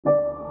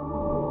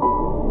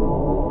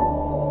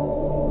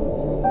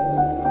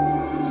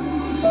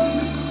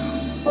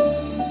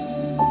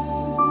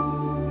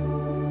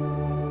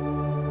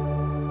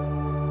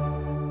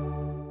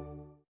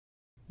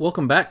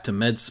Welcome back to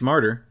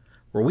MedSmarter,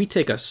 where we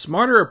take a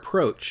smarter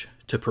approach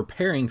to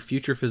preparing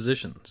future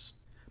physicians.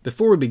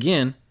 Before we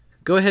begin,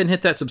 go ahead and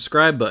hit that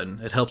subscribe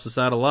button. It helps us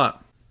out a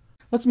lot.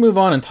 Let's move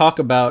on and talk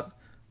about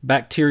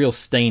bacterial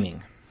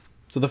staining.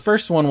 So the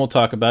first one we'll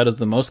talk about is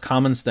the most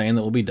common stain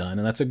that will be done,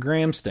 and that's a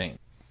gram stain.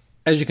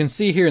 As you can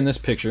see here in this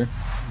picture,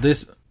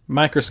 this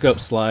microscope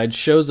slide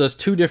shows us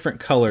two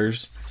different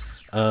colors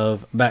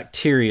of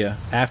bacteria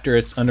after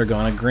it's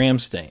undergone a gram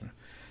stain.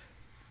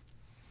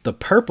 The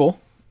purple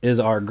is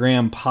our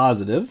gram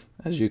positive,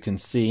 as you can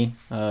see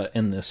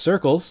in the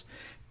circles,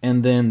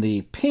 and then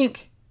the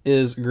pink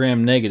is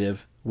gram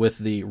negative with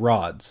the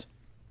rods.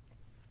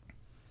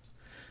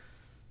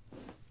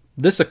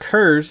 This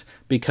occurs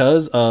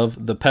because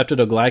of the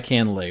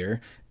peptidoglycan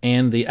layer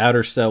and the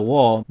outer cell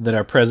wall that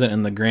are present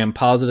in the gram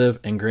positive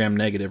and gram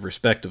negative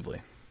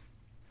respectively.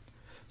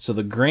 So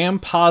the gram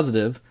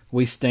positive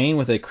we stain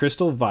with a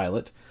crystal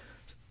violet,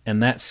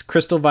 and that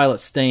crystal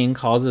violet stain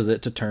causes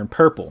it to turn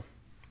purple.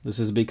 This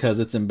is because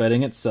it's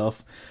embedding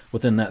itself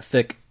within that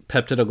thick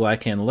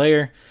peptidoglycan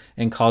layer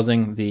and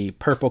causing the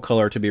purple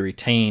color to be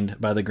retained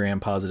by the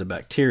gram-positive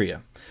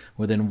bacteria.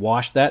 We then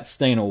wash that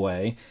stain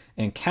away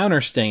and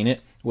counterstain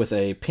it with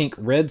a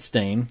pink-red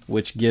stain,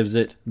 which gives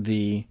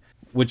the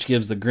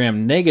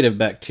gram-negative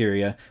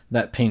bacteria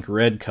that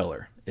pink-red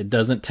color. It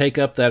doesn't take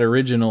up that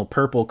original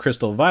purple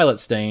crystal violet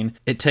stain,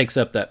 it takes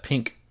up that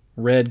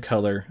pink-red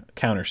color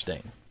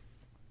counterstain.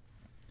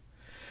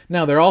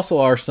 Now, there also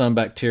are some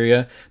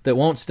bacteria that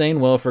won't stain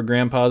well for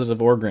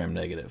gram-positive or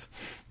gram-negative.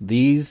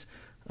 These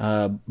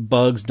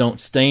bugs don't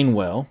stain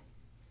well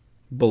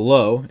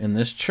below in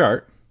this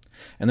chart,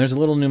 and there's a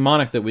little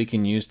mnemonic that we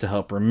can use to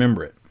help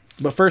remember it.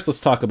 But first, let's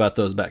talk about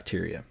those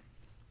bacteria.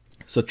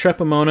 So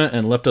Treponema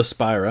and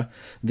Leptospira,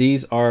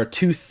 these are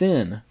too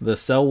thin. The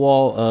cell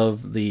wall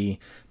of the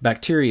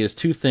bacteria is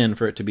too thin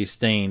for it to be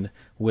stained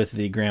with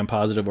the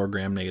gram-positive or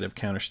gram-negative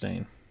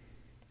counterstain.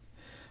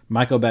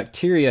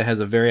 Mycobacteria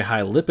has a very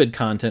high lipid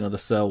content of the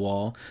cell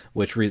wall,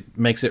 which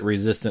makes it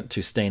resistant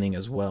to staining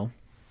as well.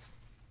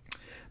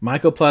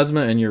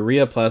 Mycoplasma and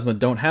ureaplasma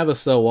don't have a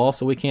cell wall,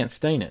 so we can't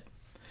stain it.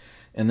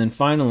 And then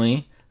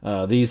finally,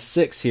 these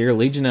six here,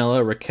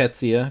 Legionella,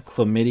 Rickettsia,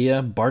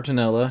 Chlamydia,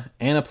 Bartonella,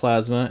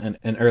 Anaplasma,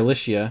 and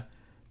Ehrlichia,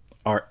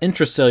 are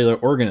intracellular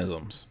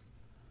organisms.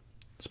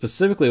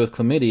 Specifically with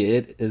Chlamydia,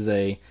 it is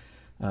a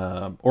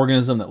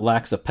organism that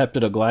lacks a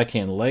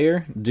peptidoglycan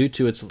layer due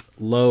to its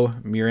low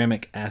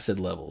muramic acid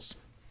levels.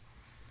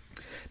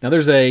 Now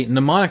there's a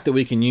mnemonic that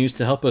we can use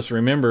to help us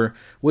remember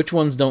which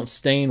ones don't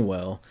stain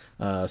well.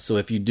 So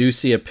if you do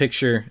see a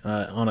picture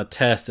on a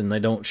test and they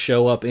don't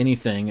show up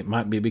anything, it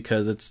might be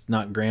because it's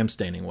not gram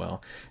staining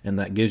well, and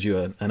that gives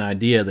you an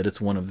idea that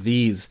it's one of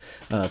these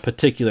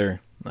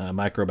particular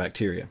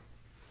microbacteria.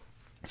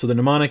 So the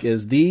mnemonic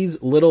is,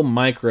 these little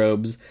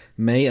microbes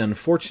may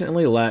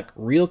unfortunately lack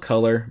real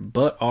color,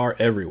 but are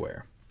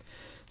everywhere.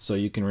 So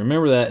you can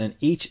remember that, and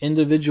each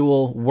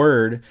individual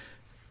word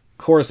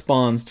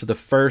corresponds to the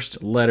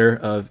first letter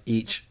of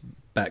each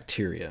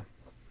bacteria.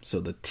 So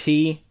the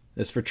T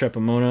is for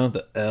Treponema,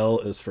 the L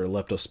is for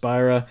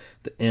Leptospira,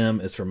 the M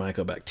is for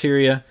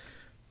Mycobacteria,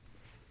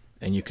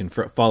 and you can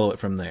follow it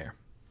from there.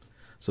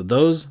 So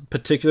those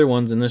particular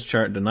ones in this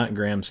chart do not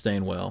gram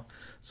stain well.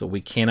 So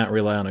we cannot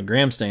rely on a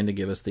gram stain to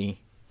give us the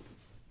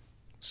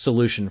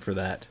solution for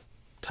that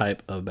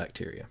type of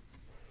bacteria.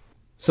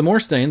 Some more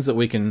stains that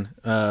we can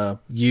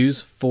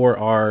use for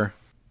our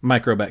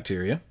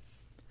microbacteria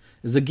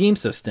is the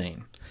Giemsa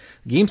stain.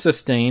 Giemsa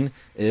stain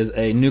is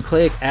a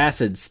nucleic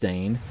acid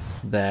stain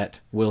that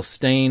will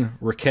stain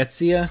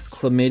Rickettsia,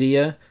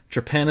 Chlamydia,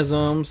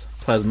 Trypanosomes,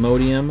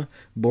 Plasmodium,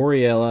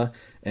 Borrelia,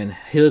 and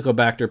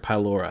Helicobacter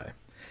pylori.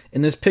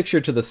 In this picture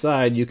to the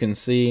side, you can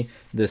see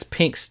this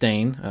pink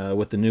stain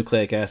with the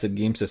nucleic acid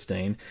Giemsa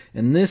stain,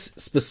 and this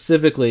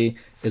specifically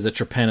is a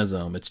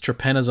trypanosome. It's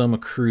Trypanosoma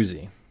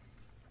cruzi.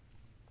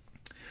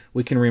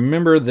 We can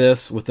remember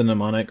this with the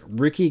mnemonic,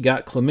 Ricky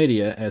got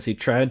chlamydia as he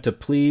tried to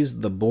please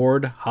the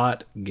bored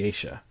hot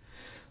geisha.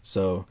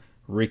 So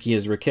Ricky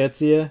is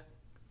Rickettsia,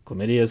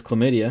 chlamydia is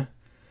chlamydia,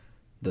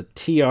 the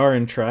TR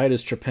in tried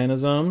is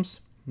trypanosomes,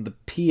 the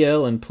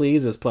PL in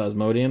please is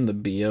Plasmodium, the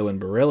BO in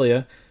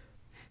Borrelia,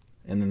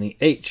 and then the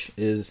H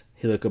is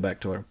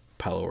Helicobacter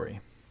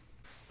pylori.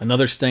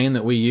 Another stain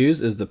that we use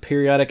is the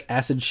periodic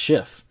acid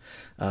shift.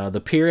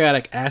 The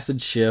periodic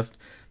acid shift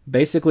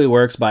basically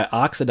works by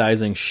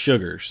oxidizing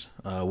sugars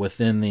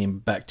within the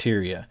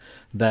bacteria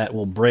that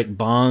will break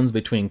bonds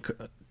between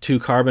two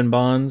carbon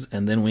bonds,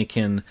 and then we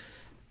can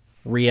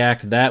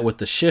react that with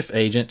the shift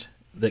agent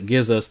that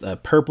gives us a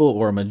purple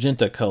or a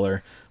magenta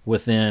color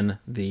within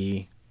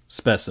the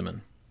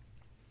specimen.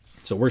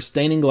 So we're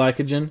staining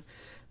glycogen,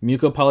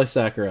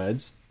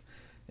 mucopolysaccharides,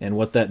 and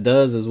what that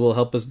does is will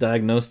help us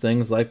diagnose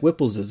things like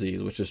Whipple's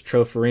disease, which is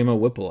Tropharema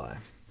whipplei.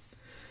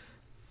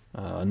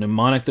 A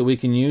mnemonic that we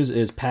can use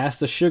is pass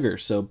the sugar.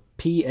 So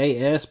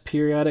PAS,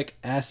 periodic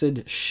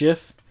acid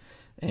shift,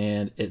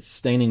 and it's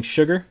staining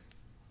sugar,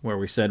 where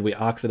we said we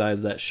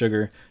oxidize that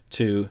sugar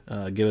to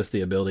give us the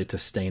ability to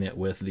stain it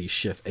with the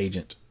shift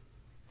agent.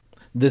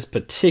 This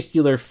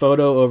particular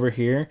photo over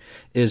here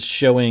is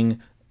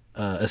showing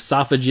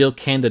esophageal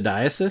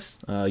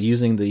candidiasis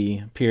using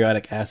the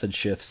periodic acid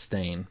shift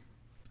stain.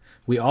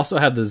 We also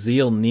have the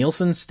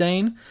Zeal-Nielsen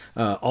stain,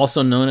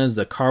 also known as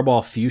the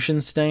carbol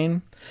fuchsin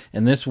stain,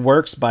 and this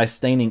works by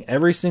staining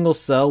every single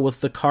cell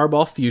with the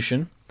carbol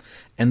fuchsin,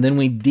 and then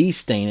we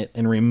destain it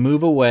and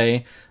remove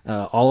away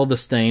all of the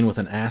stain with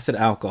an acid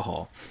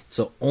alcohol.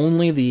 So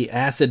only the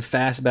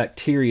acid-fast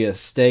bacteria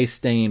stay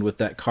stained with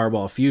that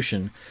carbol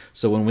fuchsin.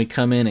 So when we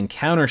come in and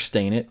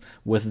counterstain it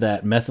with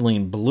that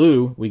methylene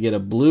blue, we get a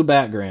blue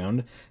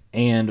background,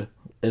 and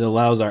it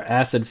allows our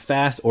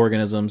acid-fast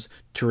organisms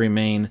to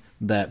remain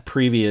that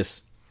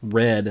previous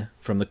red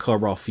from the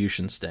carbol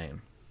fuchsin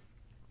stain.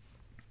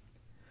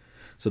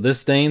 So this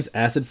stains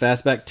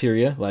acid-fast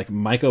bacteria like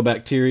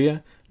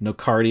Mycobacteria,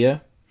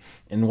 Nocardia,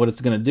 and what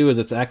it's going to do is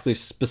it's actually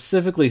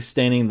specifically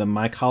staining the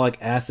mycolic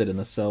acid in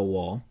the cell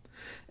wall.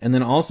 And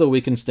then also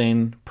we can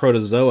stain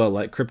protozoa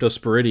like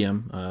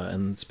Cryptosporidium,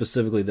 and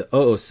specifically the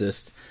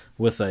oocyst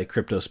with a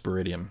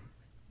Cryptosporidium.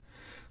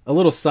 A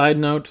little side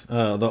note,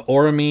 the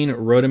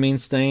auramine-rhodamine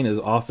stain is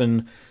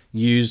often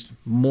used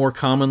more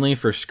commonly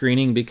for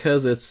screening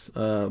because it's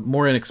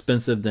more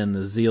inexpensive than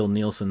the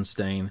Zeal-Nielsen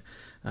stain,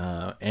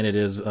 and it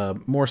is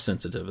more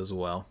sensitive as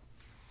well.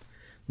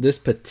 This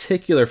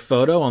particular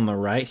photo on the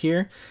right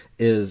here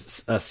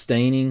is a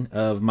staining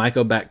of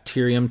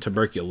Mycobacterium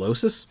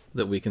tuberculosis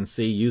that we can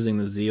see using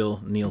the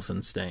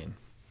Zeal-Nielsen stain.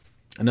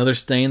 Another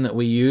stain that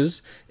we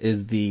use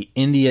is the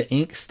India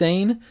ink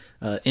stain.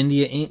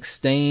 India ink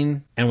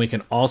stain, and we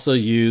can also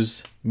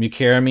use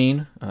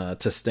mucaramine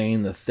to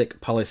stain the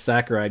thick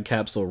polysaccharide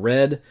capsule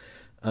red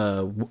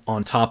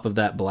on top of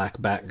that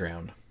black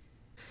background.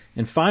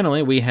 And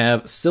finally, we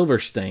have silver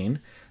stain.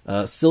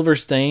 Silver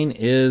stain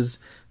is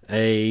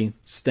a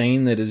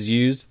stain that is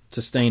used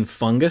to stain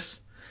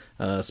fungus,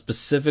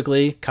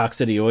 specifically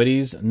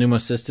Coccidioides,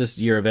 Pneumocystis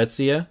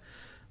jirovecii,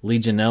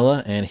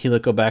 Legionella, and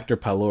Helicobacter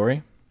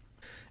pylori.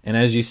 And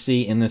as you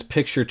see in this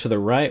picture to the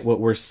right, what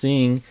we're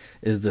seeing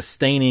is the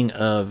staining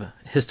of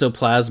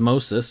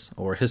histoplasmosis,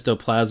 or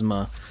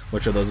histoplasma,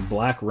 which are those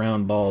black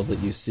round balls that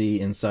you see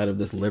inside of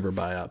this liver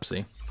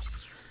biopsy.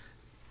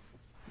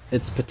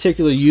 It's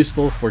particularly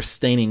useful for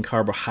staining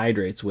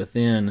carbohydrates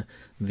within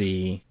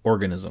the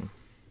organism.